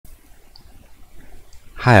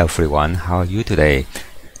Hi everyone, how are you today?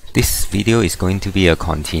 This video is going to be a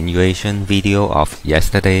continuation video of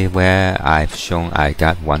yesterday where I've shown I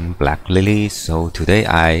got one black lily. So today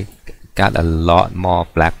I got a lot more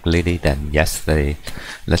black lily than yesterday.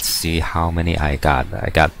 Let's see how many I got.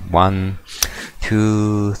 I got 1,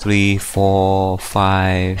 2, 3, 4,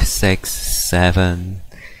 5, 6, 7,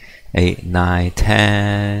 8, 9,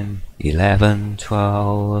 10, 11,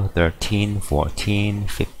 12, 13, 14,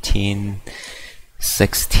 15,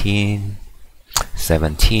 16,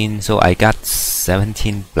 17. So I got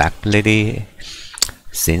 17 black lily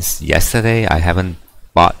since yesterday. I haven't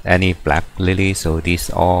bought any black lily, so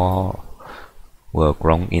these all were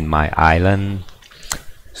grown in my island.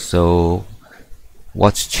 So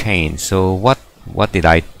what's changed? So what did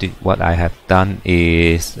I do? What I have done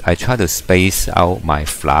is I try to space out my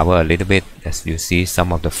flower a little bit. As you see,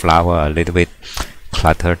 some of the flower are a little bit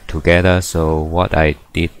cluttered together. So what I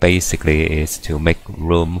did basically is to make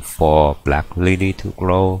room for black lily to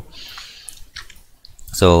grow.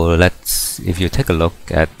 So if you take a look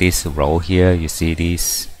at this row here, you see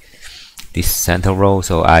this center row.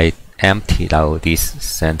 So I emptied out this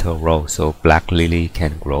center row so black lily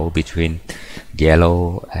can grow between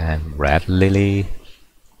yellow and red lily.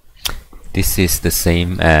 This is the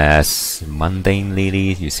same as mundane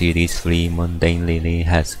lilies. You see these 3 mundane lily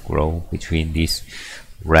has grown between this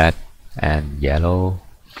red and yellow.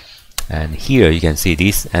 And here you can see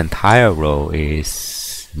this entire row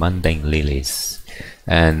is mundane lilies.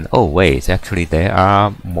 And oh wait, actually there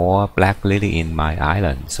are more black lily in my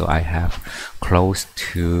island. So I have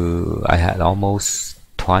I had almost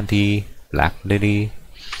 20 black lily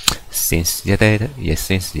since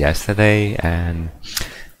yesterday. And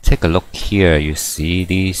take a look here, you see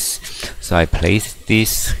this. So I placed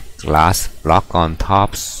this glass block on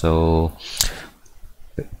top. So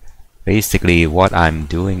basically what I'm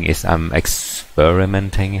doing is I'm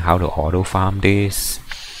experimenting how to auto farm this.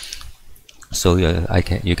 So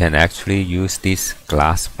you can actually use this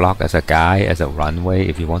glass block as a guide, as a runway,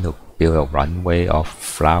 if you want to build a runway of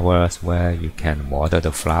flowers where you can water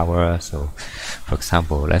the flower. So for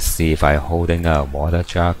example, let's see, if I'm holding a water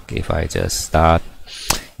jug, if I just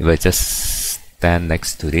stand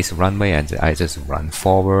next to this runway and I just run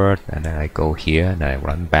forward, and then I go here and I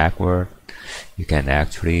run backward, you can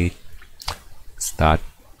actually start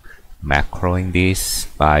macroing this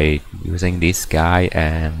by using this guy,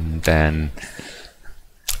 and then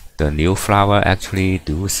the new flower actually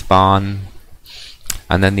do spawn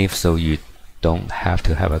underneath, so you don't have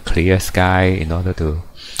to have a clear sky in order to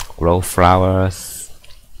grow flowers.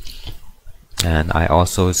 And I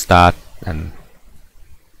also start and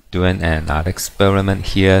doing another experiment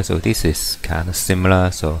here. So this is kind of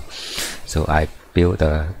similar. So I built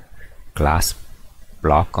a glass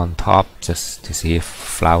block on top just to see if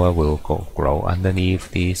flower will grow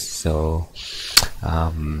underneath this. So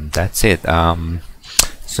that's it.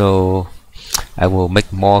 So I will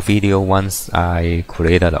make more video once I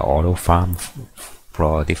created an auto farm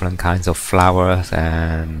for different kinds of flowers.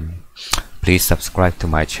 And please subscribe to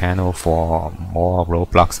my channel for more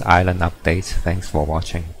Roblox island updates. Thanks for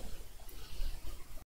watching.